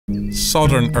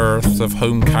Southern earth of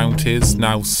home counties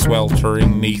now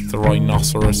sweltering neath the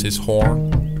rhinoceros's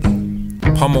horn.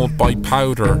 Pummeled by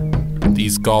powder,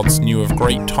 these gods knew of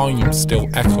great times still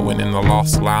echoing in the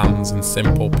lost lands and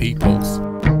simple peoples.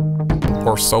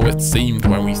 Or so it seemed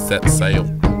when we set sail.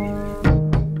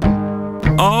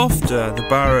 After the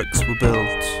barracks were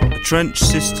built, a trench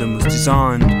system was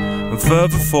designed and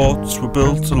further forts were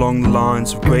built along the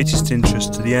lines of greatest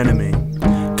interest to the enemy.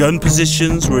 Gun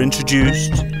positions were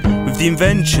introduced with the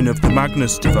invention of the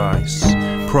Magnus device.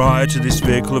 Prior to this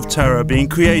vehicle of terror being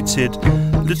created,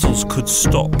 littles could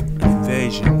stop an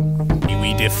invasion.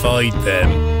 We defied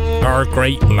them. Our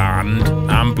great land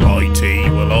and Blighty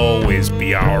will always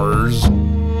be ours.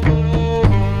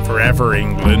 Forever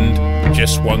England,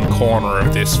 just one corner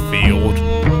of this field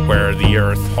where the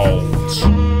earth holds.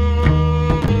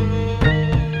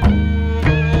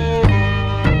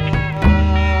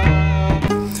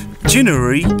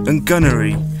 Ginnery and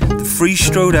gunnery, the three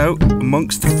strode out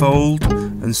amongst the fold,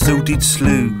 and so did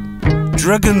slew.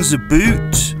 Dragons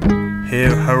aboot,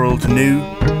 here herald anew,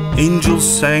 angels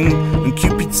sang, and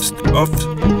Cupid stuffed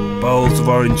bowls of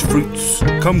orange fruits,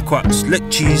 kumquats,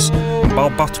 lichis, and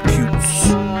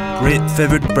balbatacutes. Great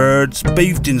feathered birds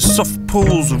bathed in soft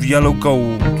pools of yellow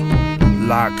gold.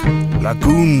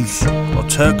 Lagoons, or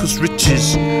turquoise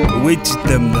riches awaited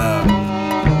them there.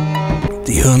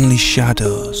 The only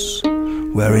shadows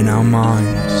were in our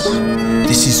minds.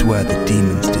 This is where the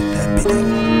demons did their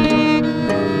bidding.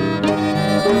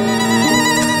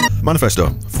 Manifesto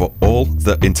for all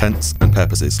the intents and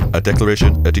purposes, a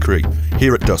declaration, a decree.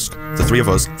 Here at dusk, the three of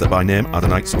us that by name are the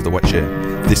Knights of the Wet Share,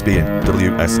 this being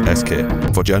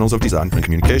WSSK, for journals of design and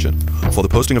communication, for the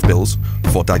posting of bills,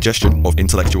 for digestion of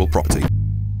intellectual property.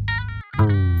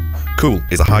 Cool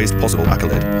is the highest possible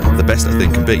accolade, the best a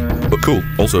thing can be, but cool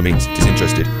also means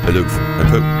disinterested, aloof, and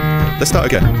poo. Let's start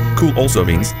again. Cool also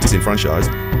means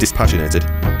disenfranchised, dispassionated,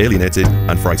 alienated,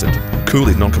 and frightened. Cool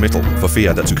is non-committal, for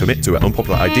fear that to commit to an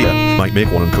unpopular idea might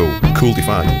make one uncool. Cool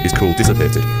defined is cool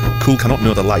dissipated. Cool cannot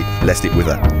know the light lest it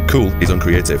wither. Cool is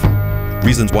uncreative.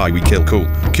 Reasons why we kill cool.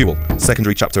 Cool,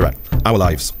 secondary chapterette. Our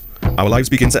lives. Our lives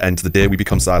begin to end the day we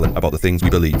become silent about the things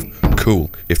we believe. Cool,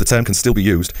 if the term can still be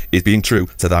used, is being true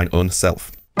to thine own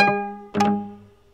self.